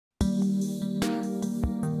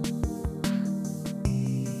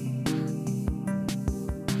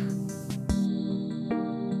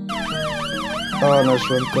Oh no,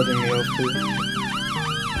 so I'm cutting me off too.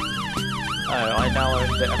 Oh, I now own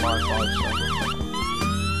the MI5 server.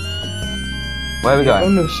 Where are we going? Oh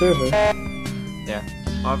no, server. Yeah.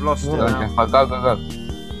 I've lost it Go, now. go.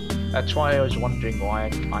 That's why I was wondering why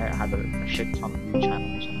I had a shit ton of new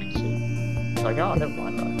channels I could see. It's like, oh, never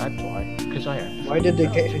mind, that's why. Because I own. Why did they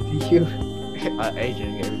give it to you?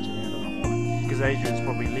 Adrian gave it to me, I don't know why. Because Adrian's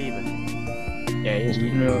probably leaving. Yeah, he is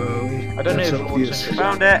leaving. No, I don't know that's if obvious.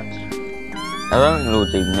 Found it! I don't think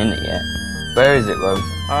Lord's even in it yet. Where is it, Rose?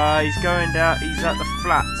 He's going down, he's at the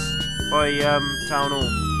flats by Town Hall.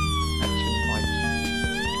 That's his pipes.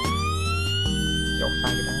 Your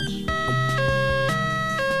faggot ass.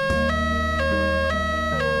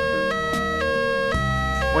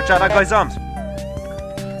 Watch out, that guy's armed!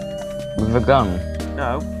 With a gun?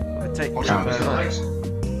 No, I take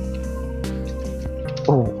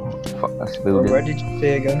Oh, fuck, that's a Well, building. where did you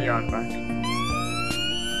say again? Yeah, I'm back.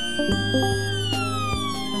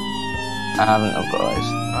 I haven't, guys.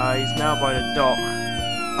 He's now by the dock.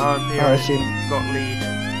 RMP Oh, I see. got lead.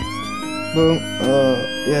 Boom.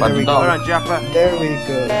 Yeah, By there the we dog. Hold go. on, Japper. There we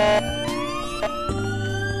go.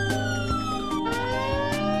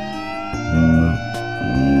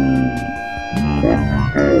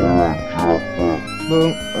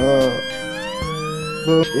 Boom.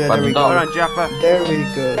 Boom. Yeah, By there the we dog. Hold go. on, Japper. There we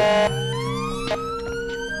go.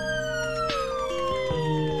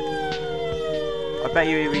 I bet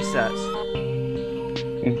you he resets.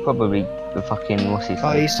 He's probably the fucking, what's his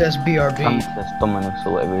Oh, name? he says BRB. Campus Dominus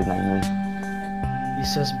or whatever his name is. He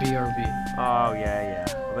says BRB. Oh, yeah.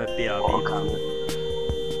 I bet BRB. Oh, okay.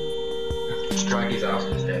 Strike his ass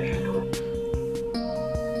with steady.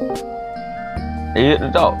 Are you at the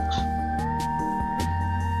docks?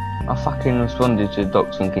 I fucking responded to the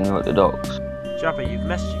docks thinking you're at the docks. Japper, you've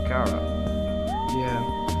messed your car up. Yeah.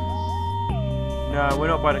 No, we're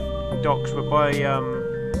not by the docks, we're by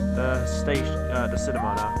the station, the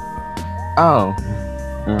cinema now. Oh.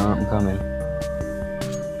 Yeah, I'm coming.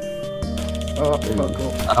 Oh, fuck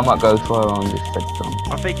off. I might go fire on this bed song.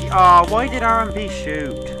 I think. Why did RMP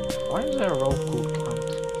shoot? Why is there a role called cunt?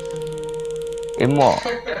 In what?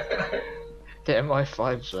 The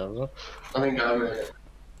MI5 server. I think I'm in it.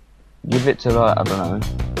 Give it to like, I don't know,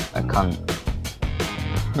 a cunt.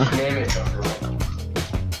 Name it after all.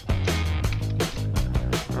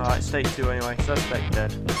 Alright, stage 2 anyway, suspect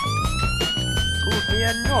dead. Called me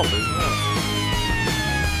a knob as well.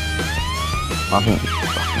 I think it's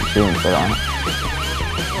fucking shooting for that.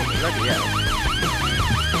 Oh, bloody hell.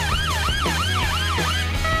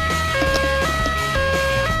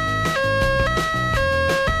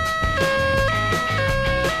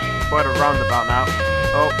 Quite a roundabout now.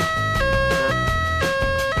 Oh.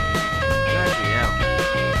 Bloody hell.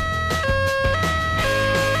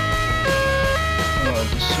 Oh,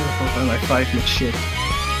 the server on my 5 looks shit.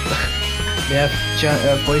 They have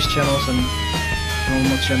voice channels and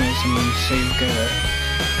normal channels and then same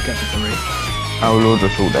category. Oh Lord, I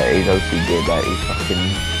thought that he's OCD about his fucking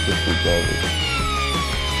Discord servers.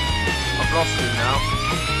 I've lost him now.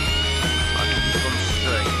 I think he's gone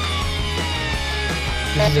straight.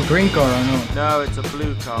 This is a green car or no? No, it's a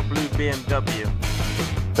blue car, blue BMW.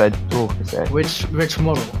 Red talk is there. Which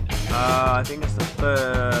model? I think it's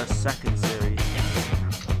the second series.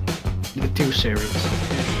 The 2 series.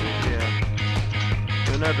 Yeah.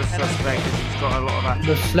 You'll know the suspect is he's got a lot of action.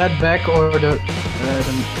 The flat back or the or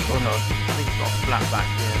no? I think he's got a flat back,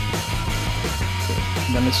 yeah.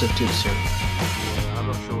 Then it's a 2 series. Yeah, I'm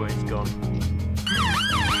not sure where he's gone.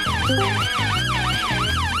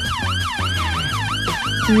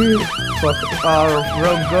 Fuck.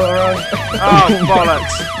 Rogue Gora. Oh,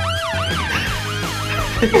 bollocks!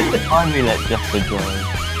 Finally let Jester drive.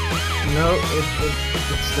 No,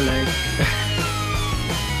 it's delayed.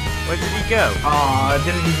 Where did he go? Ah, I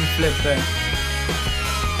didn't even flip back.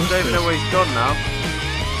 I don't even know where he's gone now.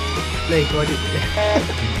 Blake, why did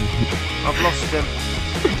I've lost him.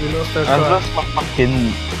 you lost that I've car? lost my fucking...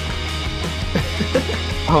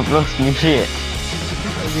 I've lost my shit.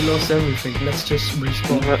 We lost everything. Let's just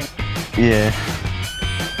respawn. Yeah.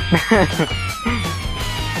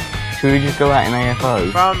 Should we just go out in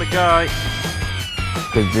AFO? Found the guy.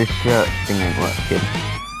 Because this shirt thing ain't working.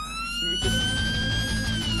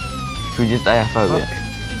 Should we just AFO it?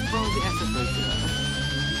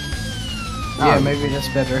 Yeah, No, maybe that's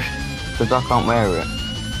better. because I can't wear it.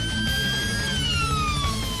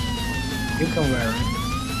 You can wear it.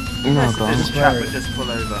 No, I Yes, can't. this Just chap wear would it. just pull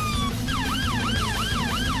over.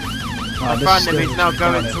 Ah, I this found is him, still he's now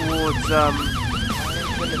going retarded. towards,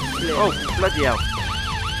 oh, bloody hell.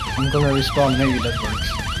 I'm gonna respawn, maybe that works.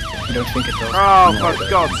 I don't think it does. Oh, No, for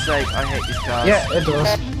God's sake, I hate this car. Yeah, it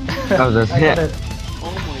does. Oh, that's I got it. it.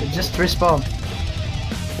 Oh my It just respawned.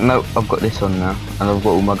 No, I've got this on now, and I've got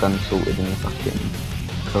all my guns sorted in the fucking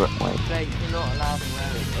correct way. Jake, you're not allowed to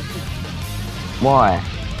wear it. Why?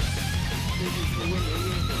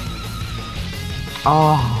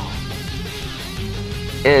 Oh.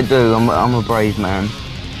 Yeah, dude, I'm a brave man.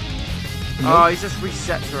 Oh, he's just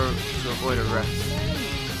reset to avoid arrest.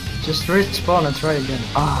 Just respawn and try again.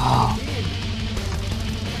 Oh.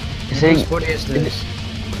 Whose See, body is this?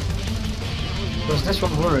 Does this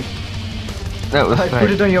one work? that was I put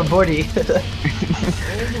fake. it on your body.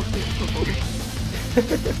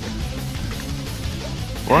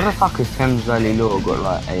 Why the fuck has Thames Valley Law got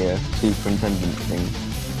like a superintendent thing?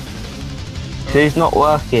 She's not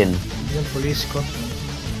working. The police squad.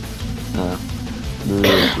 No.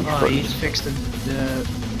 Oh, he's fixed the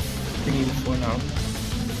thingy before now.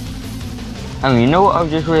 And you know what I've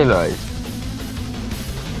just realised?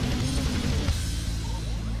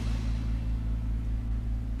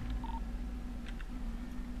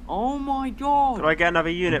 Oh my god! Could I get another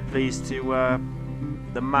unit, please, to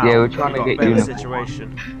the map? Yeah, we're trying to We've get got a better unit.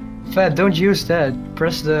 situation. Fat, don't use that.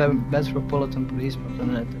 Press the Metropolitan Police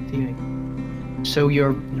button at the TV. So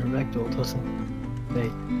your rectal doesn't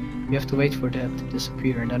stay. You have to wait for that to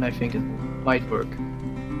disappear, and then I think it might work.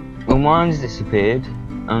 Well, mine's disappeared.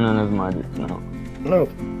 Oh no, never mind, it's not. No.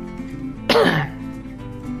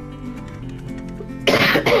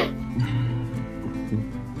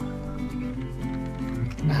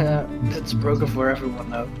 It's broken for everyone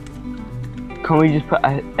now. Can we just put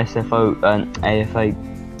SFO and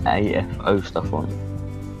AFO stuff on?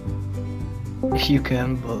 You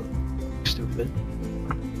can, but stupid.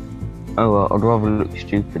 Oh well, I'd rather look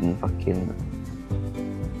stupid than fucking.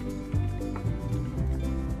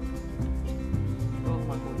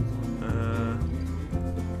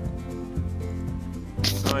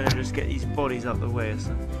 Trying to just get these bodies out the way or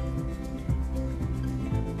something.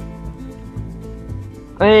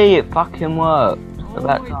 Hey, it fucking worked.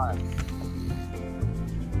 About time.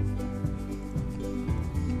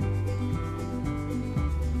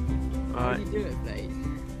 How do you do it, Blade?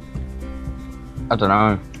 I don't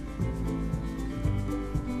know.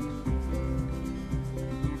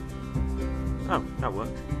 Oh, that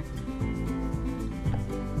worked.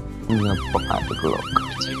 I'm gonna pop out the Glock.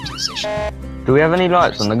 Do we have any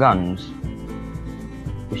lights on the guns?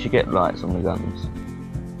 We should get lights on the guns.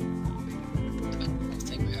 I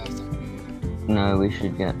think we have them. No, we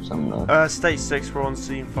should get some though. Stage 6, we're on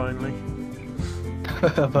scene finally.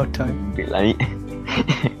 About time. A bit late.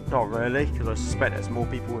 Not really, because I suspect there's more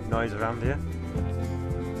people with knives around here.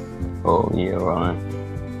 Oh yeah, right.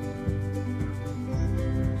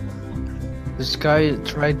 This guy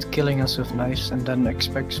tried killing us with knives and then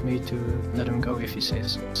expects me to let him go if he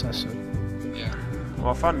says so. Yeah. Well,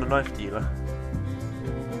 I found a knife dealer.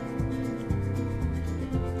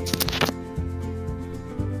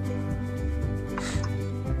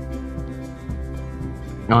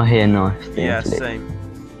 I hear nice. Yeah, same.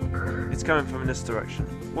 It's coming from this direction.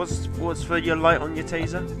 What's for your light on your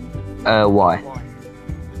taser? Y.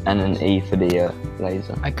 And an E for the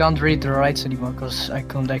laser. I can't read the rights anymore because I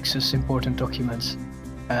can't access important documents.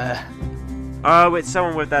 Oh, it's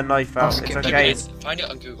someone with their knife out. Ask It's him. okay. Find it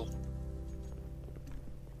on Google.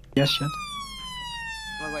 Yes, shit.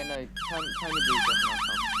 Wait, no. Turn the booze off and I'll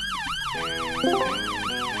come.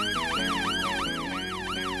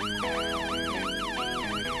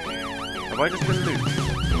 Have I just been looped?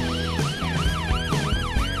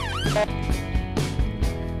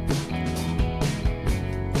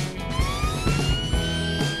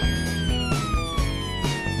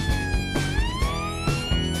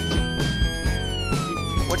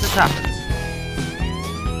 What just happened?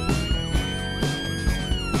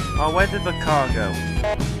 Oh, where did the car go?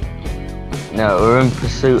 No, we're in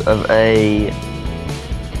pursuit of a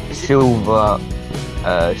silver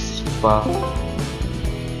spark.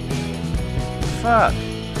 Fuck!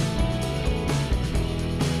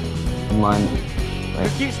 Mine.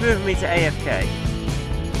 It keeps moving me to AFK.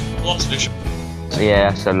 Lost vision. Yeah,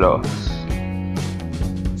 that's a loss.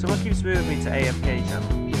 So what keeps moving me to AFK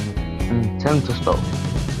channel? Tell him to stop.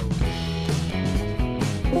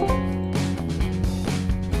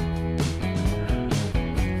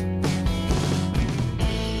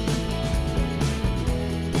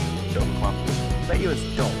 Bet you it's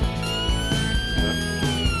Dom.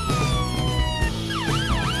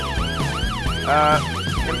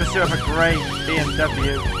 In pursuit of a grey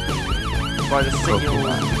BMW by the signal.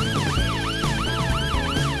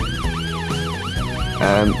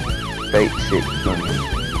 Date 6 London.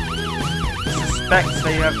 Suspects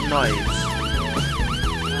they have knives.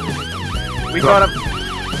 We got him.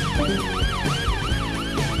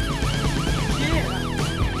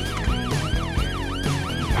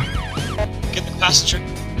 Passenger.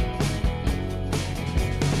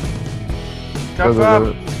 Go, go, up.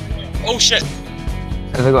 go. Oh shit!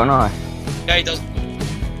 Have they got an eye? Yeah, he does.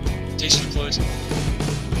 Taser deployed.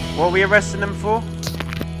 What are we arresting them for?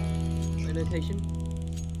 Relocation.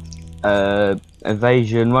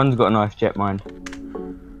 Evasion. One's got a knife, jet mind.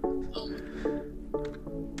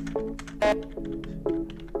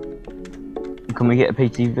 Can we get a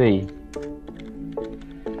PTV?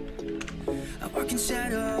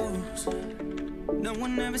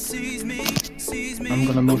 I'm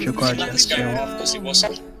gonna move your car, Let this Jess. guy off because he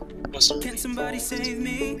wasn't. Can somebody save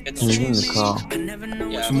me? He's in the car.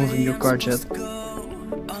 Yeah, I'm moving your car, Jet. the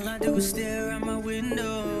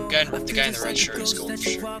guy in the red shirt is going for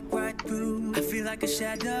sure.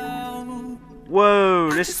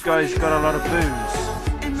 Whoa, this guy's got a lot of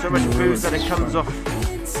booze. So much booze that it comes off.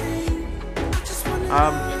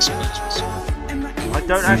 Explosions. I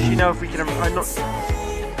don't actually know if we can. I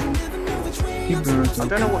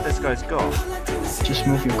don't know what this guy's got. Just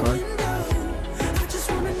move your car.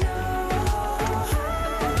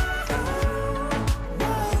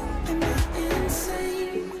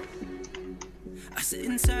 I sit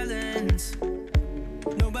in silence.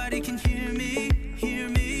 Nobody can hear me,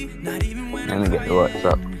 not even when Let me get the lights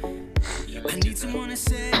up. Yeah, I we'll do need someone to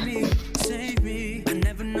save me, save me. I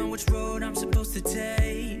never know which road I'm supposed to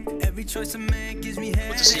take. Every choice I make gives me that.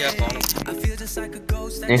 What does he have on him? I feel just like a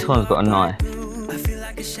ghost. This one's got a knife. I feel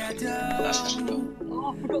like a shadow. That's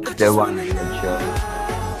it. They're one headshot.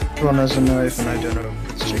 One has a knife and I don't know.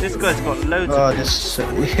 Let's check This it. guy's got loads Oh, of this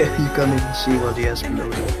yeah, you can't even see what he has below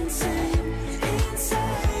there.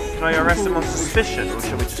 Can I arrest him on suspicion, or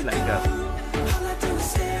should we just let him go?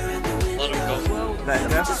 Let him go. Let him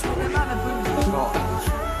go?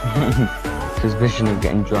 Suspicion of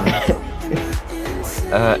getting drunk.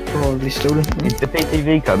 Probably stolen. Is the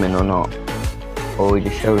PTV coming or not? Or are we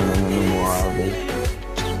just showing them a normal RV?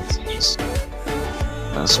 He's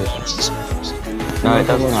That's it. spawners and smokers. No, it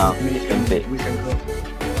doesn't now. We It's can, been bit. we can go.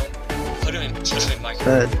 Put him in my car.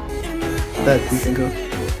 Bed. Bed, we can go.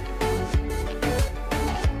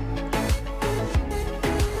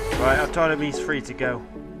 Right, I've told him he's free to go.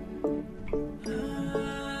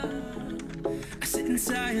 I sit in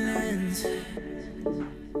silence.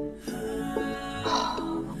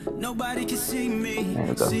 Nobody can see me, There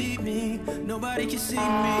we go. see me. Nobody can see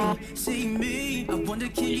me, see me. I wonder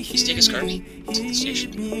can you He's taking his car to the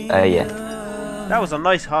station. Yeah. That was a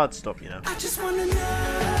nice hard stop, you know. I just wanna know.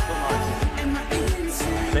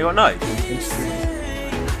 They got knives.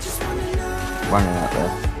 Running out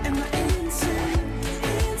there.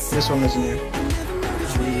 This one isn't here.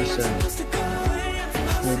 What do you say?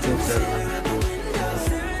 We'll go for that one.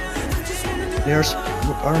 There's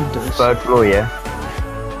aren't those? Third floor, yeah.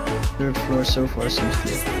 Third floor so far seems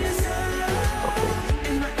clear.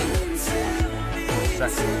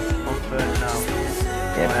 Second. On third now.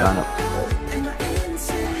 Yeah, run up.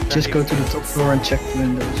 Just go to the top floor and check the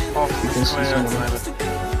windows. Off You can see clear at the someone. moment.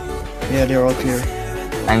 Yeah, they're all clear.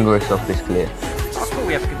 Angerous office clear. Oh, cool,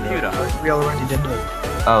 we have a computer. We already did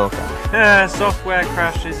that. Oh, okay. Software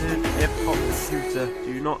crashes if hot computer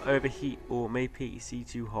do not overheat or may PC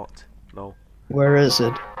too hot. No, Where is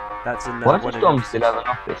it? that's in Why there. does Dom still have an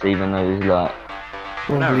office even though he's like,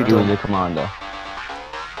 Probably he was don't. a commander?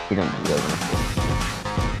 He don't deserve an office.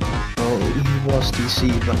 Well, he was DC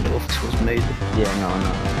when the office was made. Yeah, no.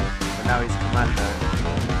 But now he's commander.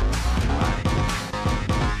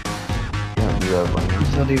 He don't deserve one.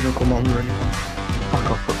 He's not even commander anymore. Fuck,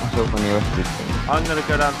 I'll put myself on the arrested thing. I'm gonna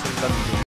go down to London.